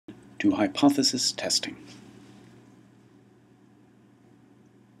to hypothesis testing.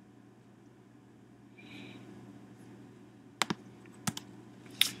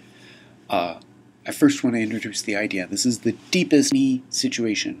 I first want to introduce the idea. This is the deepest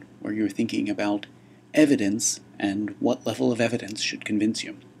situation where you're thinking about evidence and what level of evidence should convince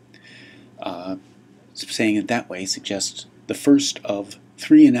you. Saying it that way suggests the first of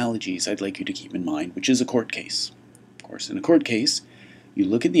three analogies I'd like you to keep in mind, which is a court case. Of course, in a court case, you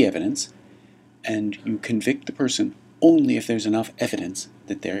look at the evidence and you convict the person only if there's enough evidence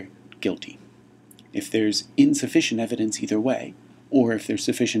that they're guilty. If there's insufficient evidence either way, or if there's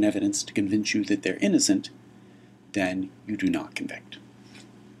sufficient evidence to convince you that they're innocent, then you do not convict.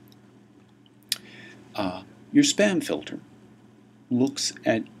 Your spam filter looks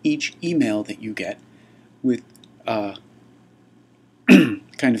at each email that you get with kind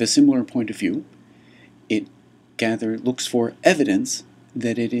of a similar point of view. It looks for evidence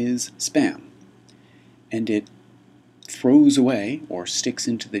that it is spam, and it throws away or sticks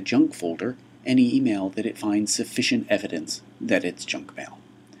into the junk folder any email that it finds sufficient evidence that it's junk mail.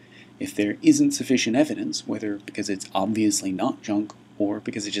 If there isn't sufficient evidence, whether because it's obviously not junk or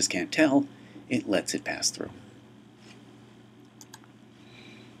because it just can't tell, it lets it pass through.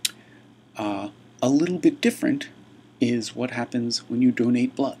 A little bit different is what happens when you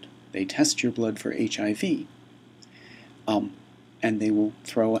donate blood. They test your blood for HIV, and they will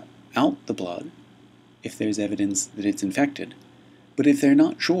throw out the blood if there's evidence that it's infected. But if they're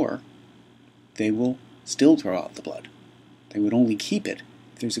not sure, they will still throw out the blood. They would only keep it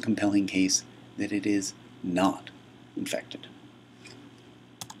if there's a compelling case that it is not infected.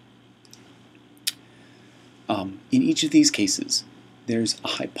 In each of these cases, there's a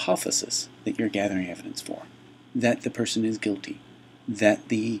hypothesis that you're gathering evidence for, that the person is guilty, that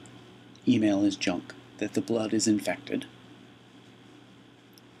the email is junk, that the blood is infected.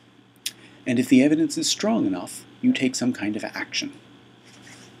 And if the evidence is strong enough, you take some kind of action.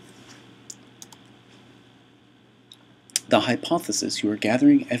 The hypothesis you are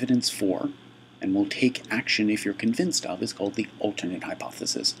gathering evidence for and will take action if you're convinced of is called the alternate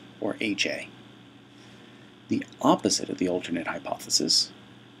hypothesis, or HA. The opposite of the alternate hypothesis,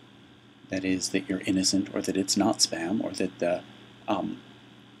 that is that you're innocent or that it's not spam or that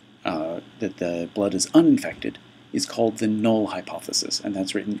the blood is uninfected, is called the null hypothesis, and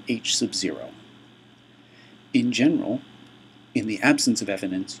that's written H sub 0. In general, in the absence of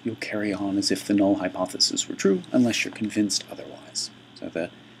evidence, you'll carry on as if the null hypothesis were true unless you're convinced otherwise. So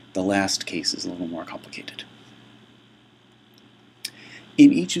the last case is a little more complicated.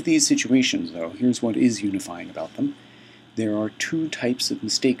 In each of these situations, though, here's what is unifying about them. There are two types of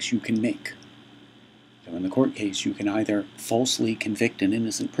mistakes you can make. So in the court case, you can either falsely convict an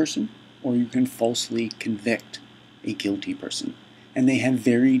innocent person, or you can falsely convict a guilty person. And they have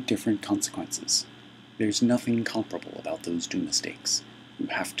very different consequences. There's nothing comparable about those two mistakes. You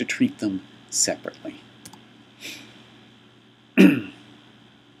have to treat them separately. In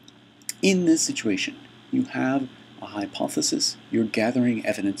this situation, you have a hypothesis you're gathering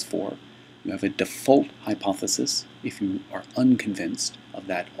evidence for. You have a default hypothesis if you are unconvinced of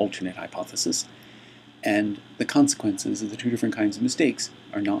that alternate hypothesis. And the consequences of the two different kinds of mistakes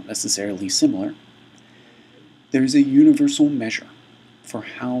are not necessarily similar. There's a universal measure for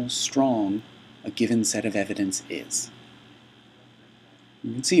how strong a given set of evidence is.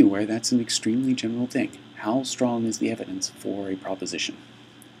 You can see where that's an extremely general thing. How strong is the evidence for a proposition?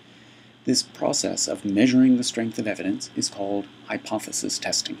 This process of measuring the strength of evidence is called hypothesis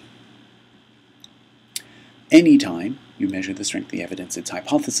testing. Anytime you measure the strength of the evidence, it's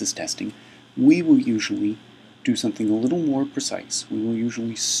hypothesis testing. We will usually do something a little more precise. We will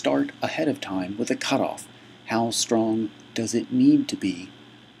usually start ahead of time with a cutoff. How strong does it need to be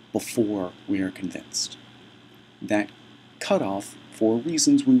before we are convinced? That cutoff, for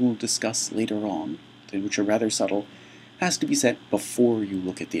reasons we will discuss later on, which are rather subtle, has to be set before you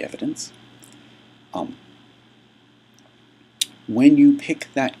look at the evidence. When you pick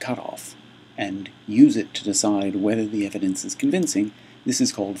that cutoff and use it to decide whether the evidence is convincing, this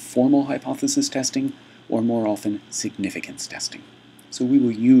is called formal hypothesis testing, or more often, significance testing. So we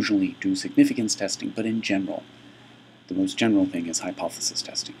will usually do significance testing, but in general, the most general thing is hypothesis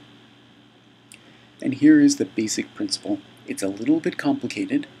testing. And here is the basic principle. It's a little bit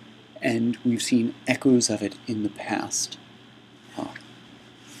complicated, and we've seen echoes of it in the past.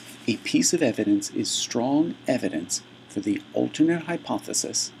 A piece of evidence is strong evidence for the alternate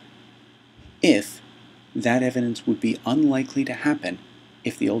hypothesis if that evidence would be unlikely to happen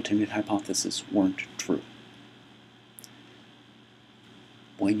if the alternate hypothesis weren't true.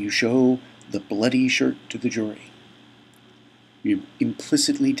 When you show the bloody shirt to the jury, You're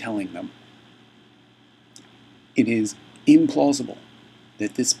implicitly telling them it is implausible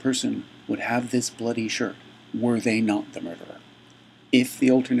that this person would have this bloody shirt were they not the murderer. If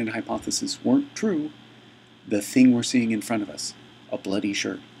the alternate hypothesis weren't true, the thing we're seeing in front of us, a bloody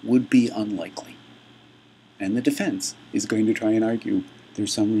shirt, would be unlikely. And the defense is going to try and argue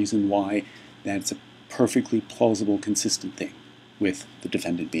there's some reason why that's a perfectly plausible, consistent thing with the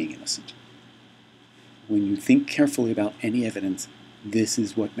defendant being innocent. When you think carefully about any evidence, this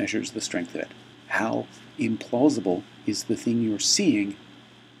is what measures the strength of it. How implausible is the thing you're seeing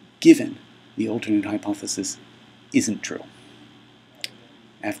given the alternate hypothesis isn't true?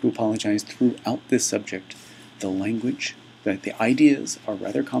 I have to apologize throughout this subject. The language, the ideas are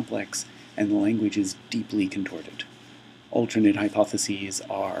rather complex and the language is deeply contorted. Alternate hypotheses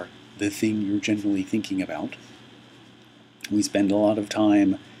are the thing you're generally thinking about. We spend a lot of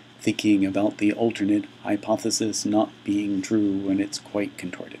time thinking about the alternate hypothesis not being true, and it's quite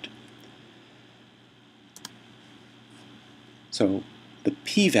contorted. So the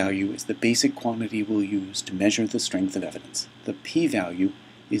p-value is the basic quantity we'll use to measure the strength of evidence. The p-value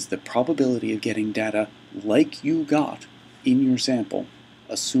is the probability of getting data like you got in your sample,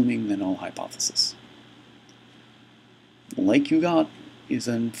 assuming the null hypothesis. Like you got is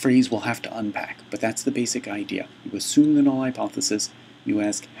a phrase we'll have to unpack, but that's the basic idea. You assume the null hypothesis, you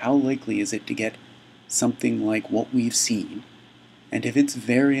ask how likely is it to get something like what we've seen, and if it's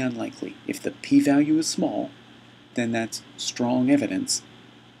very unlikely, if the p-value is small, then that's strong evidence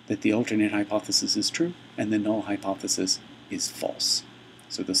that the alternate hypothesis is true and the null hypothesis is false.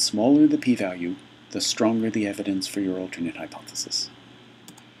 So the smaller the p-value, the stronger the evidence for your alternate hypothesis.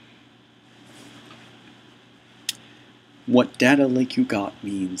 What data like you got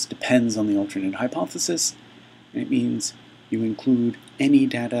means depends on the alternate hypothesis, and it means you include any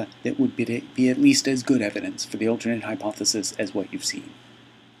data that would be at least as good evidence for the alternate hypothesis as what you've seen.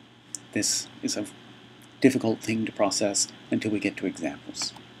 This is a difficult thing to process until we get to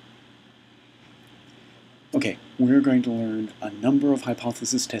examples. Okay, we're going to learn a number of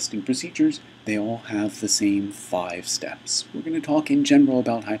hypothesis testing procedures. They all have the same 5 steps. We're going to talk in general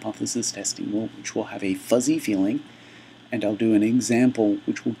about hypothesis testing, which will have a fuzzy feeling, and I'll do an example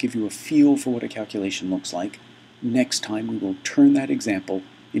which will give you a feel for what a calculation looks like. Next time we will turn that example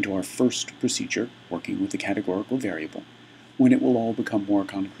into our first procedure, working with a categorical variable, when it will all become more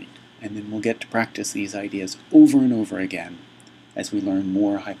concrete. And then we'll get to practice these ideas over and over again as we learn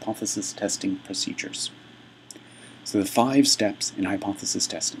more hypothesis testing procedures. So the 5 steps in hypothesis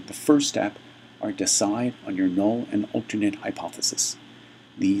testing. The first step are decide on your null and alternate hypothesis.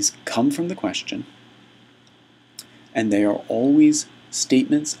 These come from the question, and they are always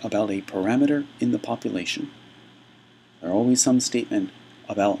statements about a parameter in the population. There are always some statement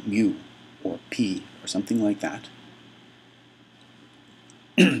about mu or p or something like that.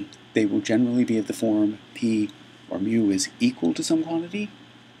 They will generally be of the form p or mu is equal to some quantity,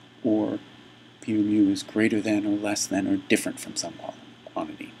 or p or mu is greater than or less than or different from some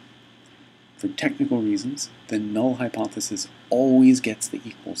quantity. For technical reasons, the null hypothesis always gets the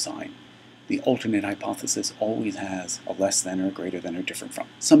equal sign. The alternate hypothesis always has a less than or greater than or different from,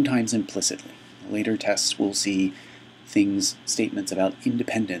 sometimes implicitly. Later tests will see statements about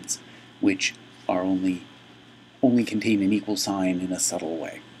independence, which are only contain an equal sign in a subtle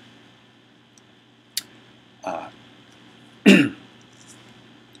way.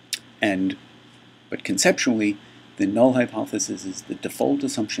 But conceptually, the null hypothesis is the default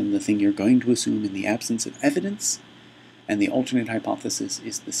assumption, the thing you're going to assume in the absence of evidence, and the alternate hypothesis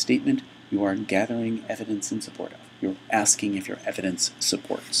is the statement you are gathering evidence in support of. You're asking if your evidence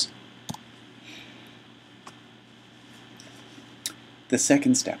supports. The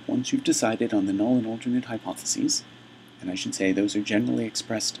second step, once you've decided on the null and alternate hypotheses, and I should say those are generally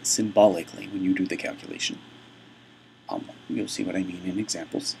expressed symbolically when you do the calculation. You'll see what I mean in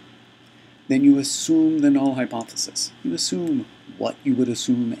examples. Then you assume the null hypothesis. You assume what you would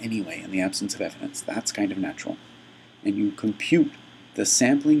assume anyway in the absence of evidence. That's kind of natural. And you compute the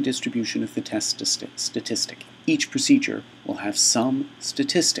sampling distribution of the test statistic. Each procedure will have some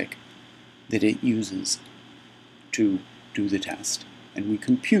statistic that it uses to do the test. And we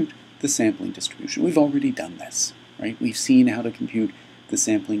compute the sampling distribution. We've already done this, right? We've seen how to compute the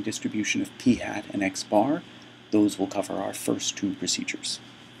sampling distribution of p hat and x bar. Those will cover our first 2 procedures.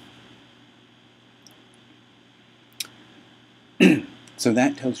 So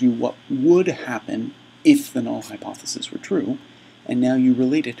that tells you what would happen if the null hypothesis were true, and now you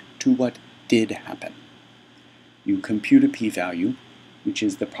relate it to what did happen. You compute a p-value, which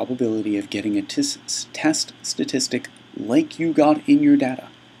is the probability of getting a test statistic like you got in your data,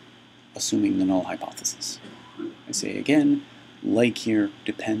 assuming the null hypothesis. I say again, like here,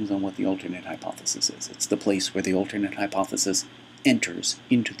 depends on what the alternate hypothesis is. It's the place where the alternate hypothesis enters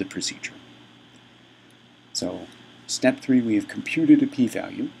into the procedure. So, step 3, we have computed a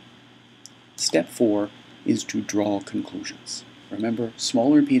p-value. Step 4 is to draw conclusions. Remember,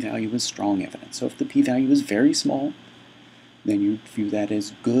 smaller p-value is strong evidence. So if the p-value is very small, then you view that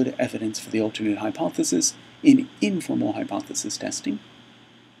as good evidence for the alternate hypothesis. In informal hypothesis testing,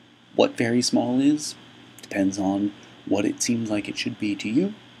 what very small is depends on what it seems like it should be to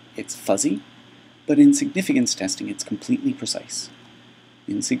you. It's fuzzy, but in significance testing, it's completely precise.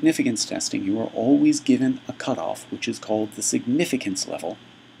 In significance testing, you are always given a cutoff, which is called the significance level,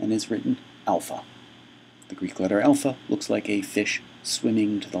 and is written alpha. The Greek letter alpha looks like a fish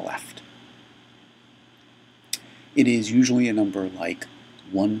swimming to the left. It is usually a number like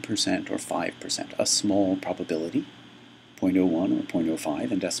 1% or 5%, a small probability, 0.01 or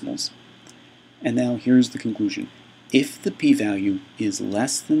 0.05 in decimals. And now here's the conclusion. If the p-value is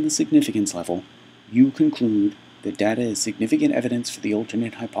less than the significance level, you conclude the data is significant evidence for the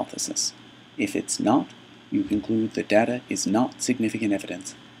alternate hypothesis. If it's not, you conclude the data is not significant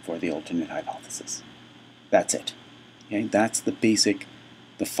evidence for the alternate hypothesis. That's it. Okay? That's the basic,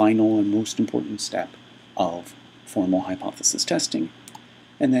 the final and most important step of formal hypothesis testing.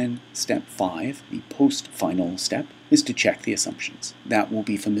 And then step 5, the post-final step, is to check the assumptions. That will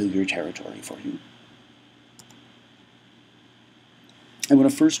be familiar territory for you. I want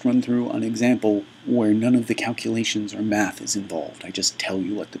to first run through an example where none of the calculations or math is involved. I just tell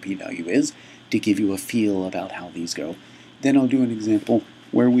you what the p-value is to give you a feel about how these go. Then I'll do an example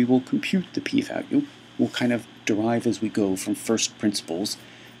where we will compute the p-value. We'll kind of derive as we go from first principles.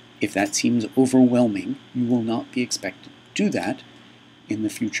 If that seems overwhelming, you will not be expected to do that. In the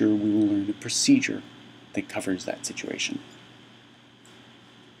future, we will learn a procedure that covers that situation.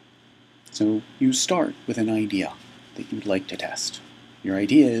 So you start with an idea that you'd like to test. Your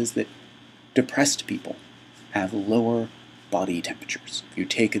idea is that depressed people have lower body temperatures. If you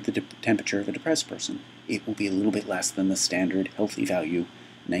take the temperature of a depressed person, it will be a little bit less than the standard healthy value,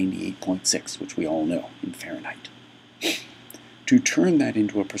 98.6, which we all know in Fahrenheit. To turn that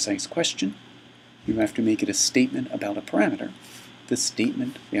into a precise question, you have to make it a statement about a parameter.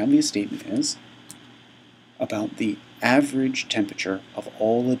 The obvious statement is about the average temperature of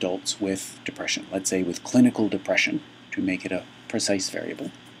all adults with depression. Let's say with clinical depression, to make it a precise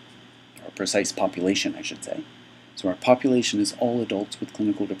variable, or a precise population, I should say. So our population is all adults with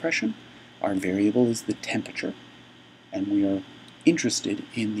clinical depression. Our variable is the temperature, and we are interested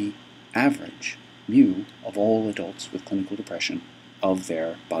in the average, mu, of all adults with clinical depression of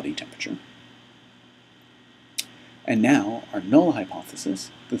their body temperature. And now, our null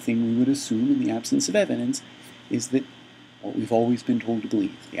hypothesis, the thing we would assume in the absence of evidence, is that what we've always been told to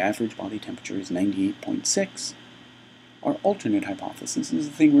believe, the average body temperature is 98.6. Our alternate hypothesis is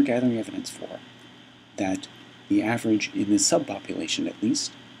the thing we're gathering evidence for, that the average in this subpopulation, at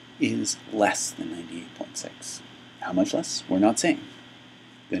least, is less than 98.6. How much less? We're not saying.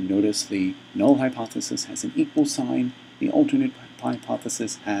 Then notice the null hypothesis has an equal sign, the alternate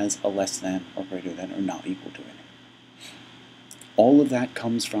hypothesis has a less than or greater than or not equal to it. All of that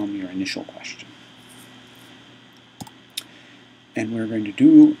comes from your initial question. And we're going to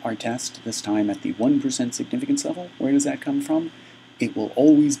do our test this time at the 1% significance level. Where does that come from? It will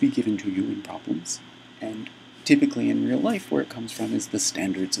always be given to you in problems. And typically in real life, where it comes from is the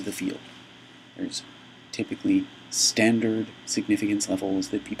standards of the field. There's typically standard significance levels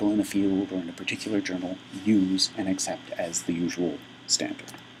that people in a field or in a particular journal use and accept as the usual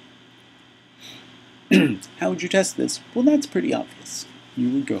standard. How would you test this? Well, that's pretty obvious. You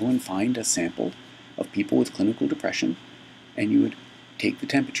would go and find a sample of people with clinical depression, and you would take the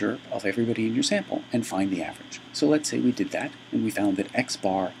temperature of everybody in your sample and find the average. So let's say we did that, and we found that X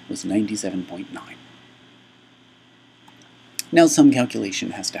bar was 97.9. Now some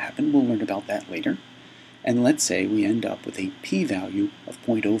calculation has to happen. We'll learn about that later. And let's say we end up with a p-value of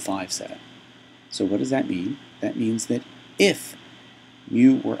 0.057. So what does that mean? That means that if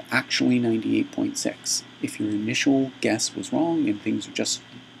mu were actually 98.6, if your initial guess was wrong and things are just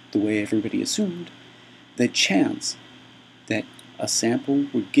the way everybody assumed, the chance that a sample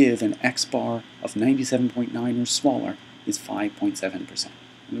would give an X bar of 97.9 or smaller is 5.7%.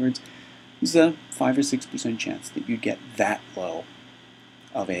 In other words, there's a 5 or 6% chance that you'd get that low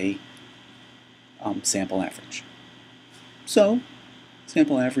of a sample average. So,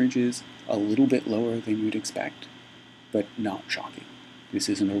 sample average is a little bit lower than you'd expect, but not shocking. This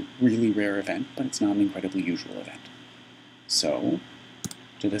isn't a really rare event, but it's not an incredibly usual event. So,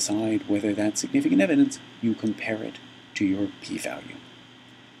 to decide whether that's significant evidence, you compare it to your p-value.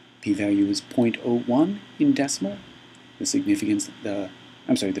 P-value is 0.01 in decimal.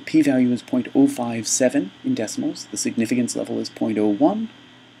 the p-value is 0.057 in decimals. The significance level is 0.01.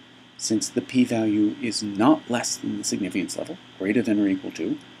 Since the p-value is not less than the significance level, greater than or equal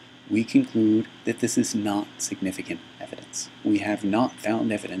to, we conclude that this is not significant evidence. We have not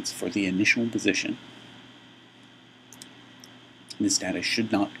found evidence for the initial position. This data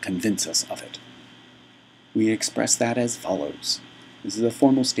should not convince us of it. We express that as follows. This is a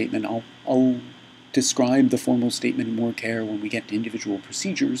formal statement. I'll describe the formal statement in more care when we get to individual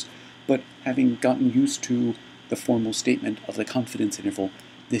procedures, but having gotten used to the formal statement of the confidence interval,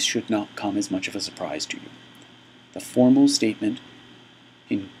 this should not come as much of a surprise to you. The formal statement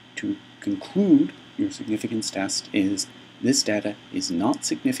to conclude your significance test is this data is not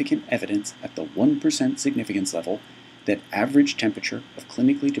significant evidence at the 1% significance level that average temperature of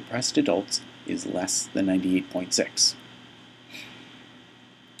clinically depressed adults is less than 98.6.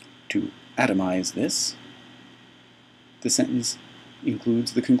 To atomize this, the sentence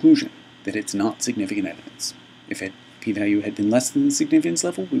includes the conclusion that it's not significant evidence. If p-value had been less than the significance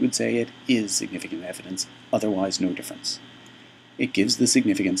level, we would say it is significant evidence, otherwise no difference. It gives the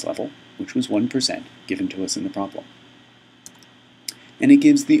significance level, which was 1%, given to us in the problem. And it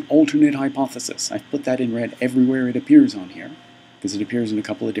gives the alternate hypothesis. I've put that in red everywhere it appears on here, because it appears in a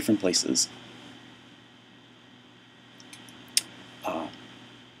couple of different places.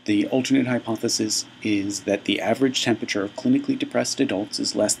 The alternate hypothesis is that the average temperature of clinically depressed adults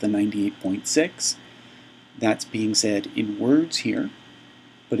is less than 98.6. That's being said in words here,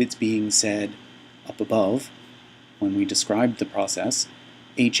 but it's being said up above when we described the process.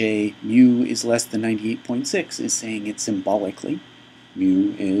 HA mu is less than 98.6 is saying it symbolically.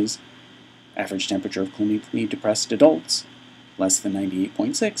 Mu is average temperature of clinically depressed adults, less than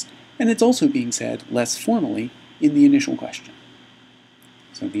 98.6, and it's also being said less formally in the initial question.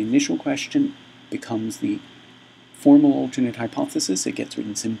 So the initial question becomes the formal alternate hypothesis. It gets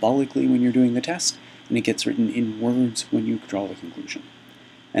written symbolically when you're doing the test, and it gets written in words when you draw the conclusion.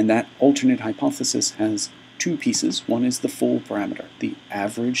 And that alternate hypothesis has two pieces. One is the full parameter, the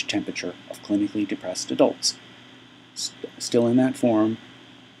average temperature of clinically depressed adults. Still in that form,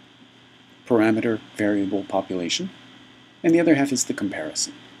 parameter, variable, population. And the other half is the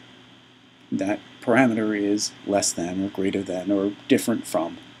comparison. That parameter is less than or greater than or different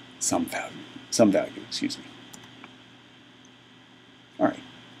from some value. All right,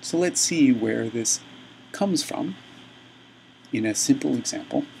 so let's see where this comes from in a simple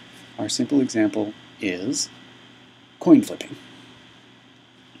example. Our simple example is coin flipping.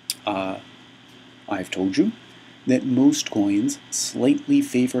 I've told you that most coins slightly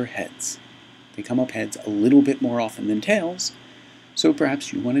favor heads. They come up heads a little bit more often than tails, so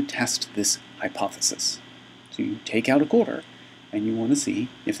perhaps you want to test this hypothesis. So you take out a quarter, and you want to see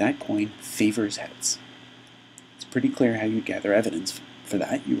if that coin favors heads. It's pretty clear how you'd gather evidence for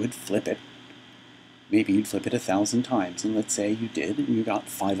that. You would flip it. Maybe you'd flip it 1,000 times, and let's say you did, and you got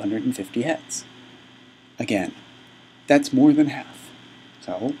 550 heads. Again, that's more than half.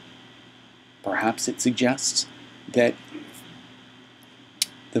 So perhaps it suggests that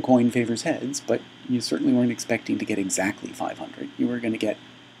the coin favors heads, but you certainly weren't expecting to get exactly 500. You were going to get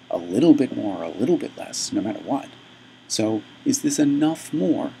a little bit more or a little bit less, no matter what. So is this enough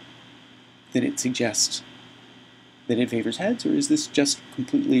more that it suggests that it favors heads, or is this just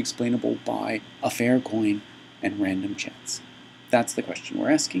completely explainable by a fair coin and random chance? That's the question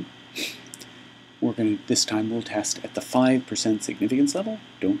we're asking. This time we'll test at the 5% significance level.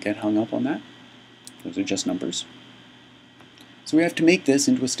 Don't get hung up on that. Those are just numbers. So we have to make this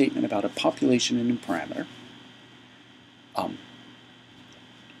into a statement about a population and a parameter.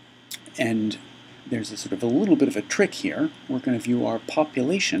 And there's a sort of a little bit of a trick here. We're going to view our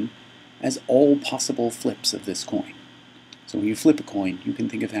population as all possible flips of this coin. So when you flip a coin, you can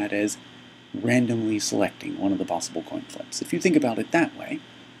think of that as randomly selecting one of the possible coin flips. If you think about it that way,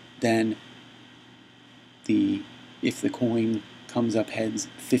 then if the coin comes up heads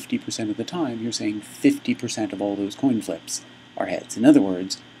 50% of the time, you're saying 50% of all those coin flips are heads. In other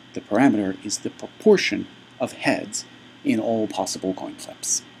words, the parameter is the proportion of heads in all possible coin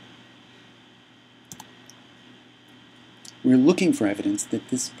flips. We're looking for evidence that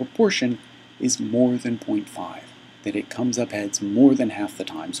this proportion is more than 0.5, that it comes up heads more than half the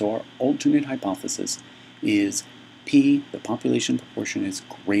time. So our alternate hypothesis is P, the population proportion, is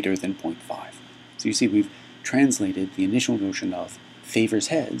greater than 0.5. So you see we've translated the initial notion of favors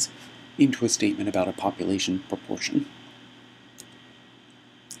heads into a statement about a population proportion.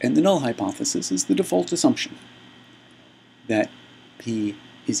 And the null hypothesis is the default assumption that P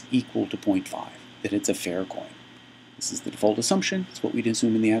is equal to 0.5, that it's a fair coin. This is the default assumption. It's what we'd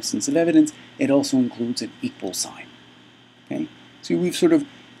assume in the absence of evidence. It also includes an equal sign. Okay? So we've sort of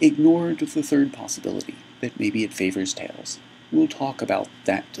ignored the third possibility, that maybe it favors tails. We'll talk about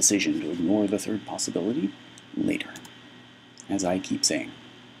that decision to ignore the third possibility later, as I keep saying.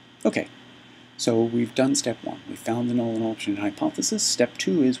 Okay, so we've done step one. We found the null and alternate hypothesis. Step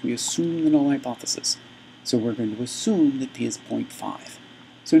two is we assume the null hypothesis. So we're going to assume that p is 0.5.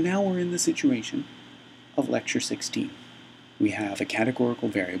 So now we're in the situation of lecture 16. We have a categorical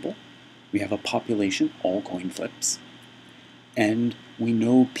variable, we have a population, all coin flips, and we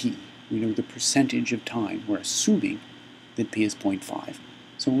know p. We know the percentage of time. We're assuming that p is 0.5.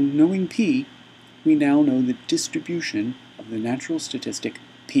 So knowing p, we now know the distribution of the natural statistic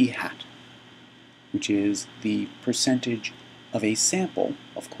p hat, which is the percentage of a sample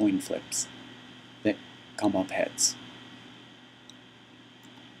of coin flips that come up heads.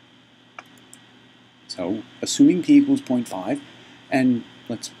 So assuming p equals 0.5, and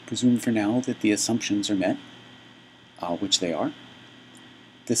let's presume for now that the assumptions are met, which they are,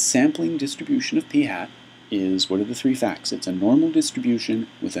 the sampling distribution of p hat is, what are the three facts? It's a normal distribution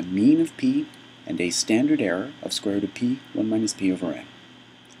with a mean of p and a standard error of square root of p, 1 minus p over n.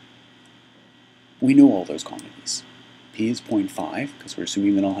 We know all those quantities. P is 0.5, because we're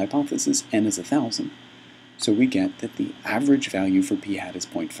assuming the null hypothesis, n is 1,000. So we get that the average value for p hat is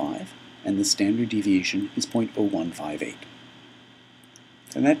 0.5, and the standard deviation is 0.0158.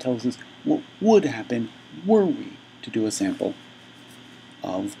 And that tells us what would happen were we to do a sample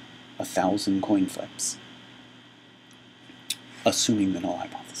of 1,000 coin flips, assuming the null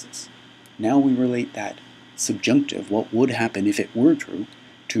hypothesis. Now we relate that subjunctive, what would happen if it were true,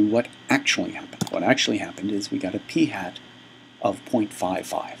 to what actually happened. What actually happened is we got a p hat of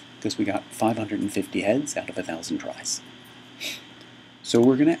 0.55, because we got 550 heads out of 1,000 tries. So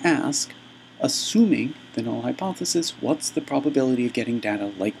we're going to ask, assuming the null hypothesis, what's the probability of getting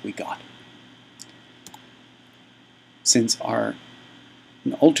data like we got? Since our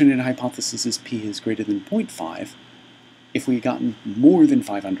alternate hypothesis is p is greater than 0.5, if we had gotten more than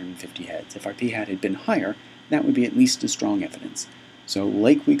 550 heads, if our p hat had been higher, that would be at least as strong evidence. So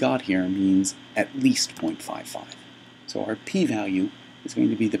like we got here means at least 0.55. So our p-value is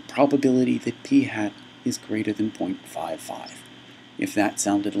going to be the probability that p hat is greater than 0.55. If that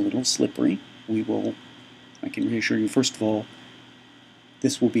sounded a little slippery, I can reassure you, first of all,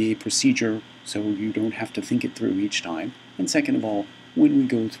 this will be a procedure so you don't have to think it through each time. And second of all, when we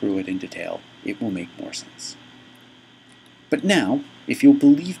go through it in detail, it will make more sense. But now, if you'll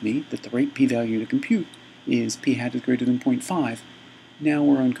believe me that the right p-value to compute is p hat is greater than 0.5, now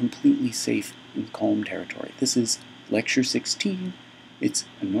we're on completely safe and calm territory. This is lecture 16. It's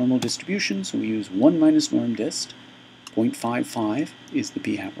a normal distribution, so we use 1 minus norm dist. 0.55 is the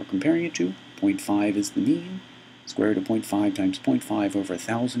p hat we're comparing it to. 0.5 is the mean. Square root of 0.5 times 0.5 over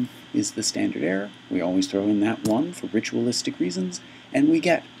 1,000 is the standard error. We always throw in that 1 for ritualistic reasons, and we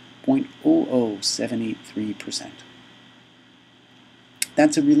get 0.00783%.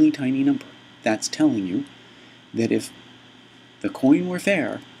 That's a really tiny number. That's telling you that if the coin were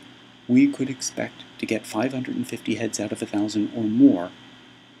fair, we could expect to get 550 heads out of 1,000 or more,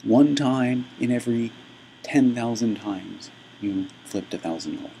 one time in every 10,000 times you flipped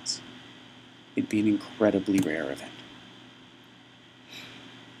 1,000 coins. It'd be an incredibly rare event.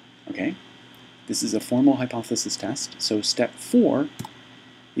 Okay? This is a formal hypothesis test, so step 4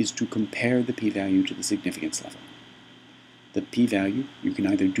 is to compare the p-value to the significance level. The p-value, you can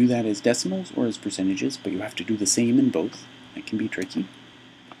either do that as decimals or as percentages, but you have to do the same in both. That can be tricky.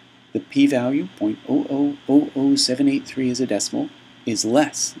 The p-value, 0.000783 as a decimal, is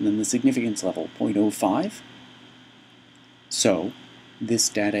less than the significance level, 0.05. So, this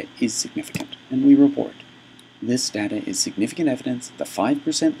data is significant, and we report. This data is significant evidence at the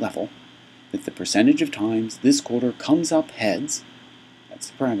 5% level that the percentage of times this quarter comes up heads, that's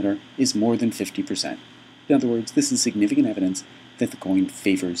the parameter, is more than 50%. In other words, this is significant evidence that the coin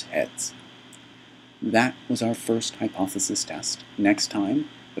favors heads. That was our first hypothesis test. Next time,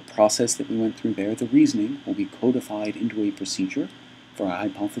 the process that we went through there, the reasoning, will be codified into a procedure for a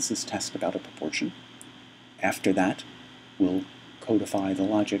hypothesis test about a proportion. After that, we'll codify the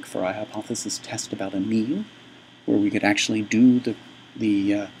logic for a hypothesis test about a mean, where we could actually do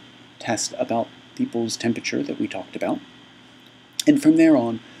the test about people's temperature that we talked about. And from there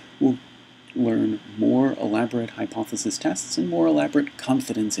on, we'll learn more elaborate hypothesis tests and more elaborate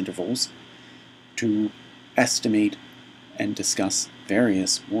confidence intervals to estimate and discuss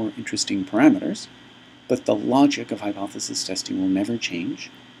various more interesting parameters, but the logic of hypothesis testing will never change.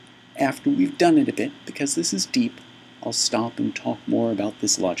 After we've done it a bit, because this is deep, I'll stop and talk more about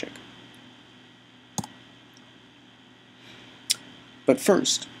this logic. But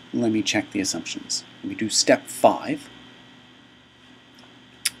first, let me check the assumptions. Let me do step 5.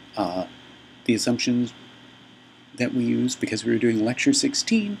 The assumptions that we use, because we were doing lecture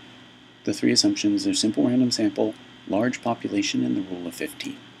 16, the three assumptions are simple random sample, large population, and the rule of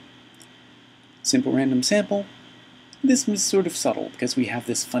 15. Simple random sample, this is sort of subtle because we have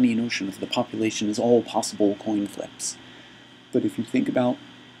this funny notion of the population as all possible coin flips. But if you think about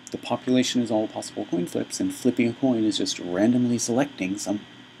the population as all possible coin flips and flipping a coin is just randomly selecting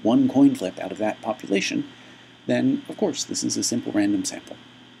one coin flip out of that population, then of course this is a simple random sample.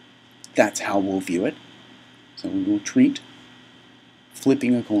 That's how we'll view it. So we will treat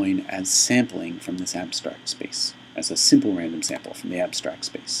flipping a coin as sampling from this abstract space, as a simple random sample from the abstract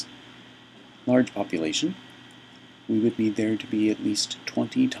space. Large population, we would need there to be at least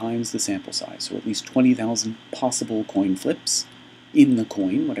 20 times the sample size, so at least 20,000 possible coin flips in the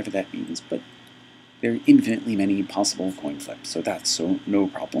coin, whatever that means, but there are infinitely many possible coin flips, so that's no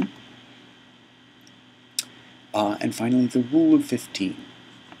problem. And finally, the rule of 15.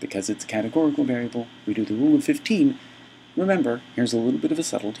 Because it's a categorical variable, we do the rule of 15. Remember, here's a little bit of a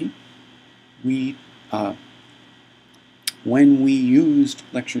subtlety. When we used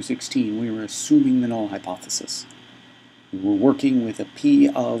lecture 16, we were assuming the null hypothesis. We were working with a p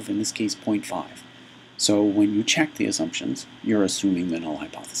of, in this case, 0.5. So when you check the assumptions, you're assuming the null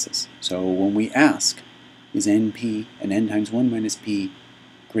hypothesis. So when we ask, is np and n times 1 minus p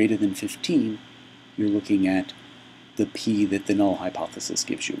greater than 15, you're looking at the p that the null hypothesis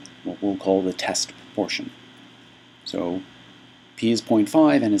gives you, what we'll call the test proportion. So p is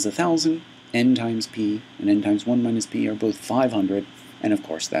 0.5, n is 1,000, n times p and n times 1 minus p are both 500, and of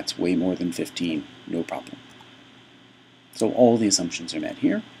course that's way more than 15, no problem. So all the assumptions are met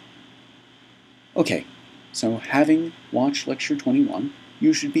here. Okay, so having watched lecture 21,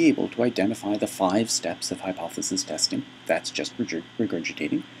 you should be able to identify the 5 steps of hypothesis testing. That's just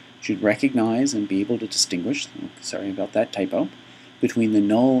regurgitating. You should recognize and be able to distinguish, sorry about that typo, between the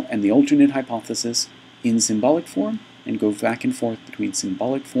null and the alternate hypothesis in symbolic form, and go back and forth between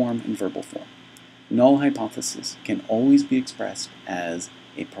symbolic form and verbal form. Null hypothesis can always be expressed as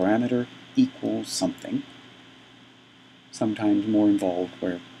a parameter equals something, sometimes more involved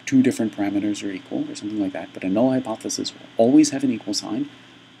where 2 different parameters are equal or something like that, but a null hypothesis will always have an equal sign.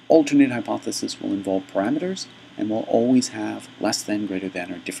 Alternate hypothesis will involve parameters and will always have less than, greater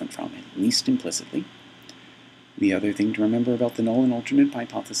than, or different from, at least implicitly. The other thing to remember about the null and alternate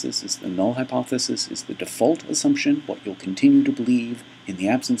hypothesis is the null hypothesis is the default assumption, what you'll continue to believe in the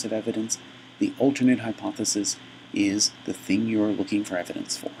absence of evidence. The alternate hypothesis is the thing you're looking for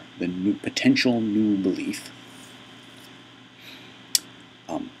evidence for, the potential new belief.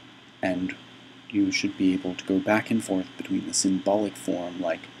 And you should be able to go back and forth between the symbolic form,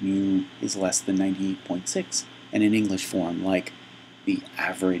 like mu is less than 98.6, and an English form, like the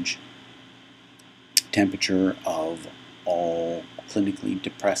average temperature of all clinically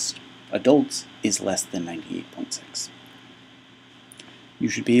depressed adults is less than 98.6. You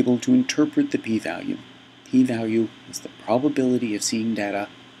should be able to interpret the p-value. P-value is the probability of seeing data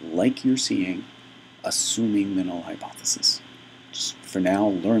like you're seeing, assuming the null hypothesis. Just for now,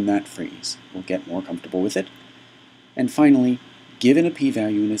 learn that phrase. We'll get more comfortable with it. And finally, given a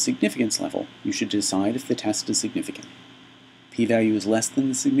p-value and a significance level, you should decide if the test is significant. P-value is less than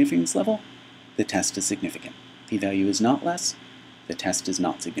the significance level, the test is significant. P-value is not less, the test is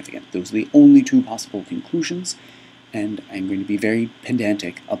not significant. Those are the only 2 possible conclusions, and I'm going to be very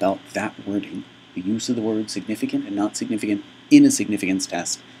pedantic about that wording, the use of the word significant and not significant in a significance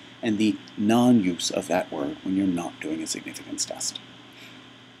test, and the non-use of that word when you're not doing a significance test.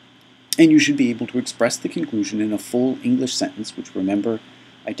 And you should be able to express the conclusion in a full English sentence, which, remember,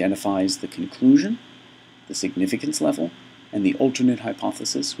 identifies the conclusion, the significance level, and the alternate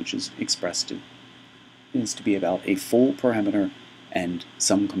hypothesis, which is expressed is to be about a full parameter and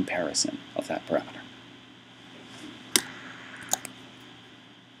some comparison of that parameter.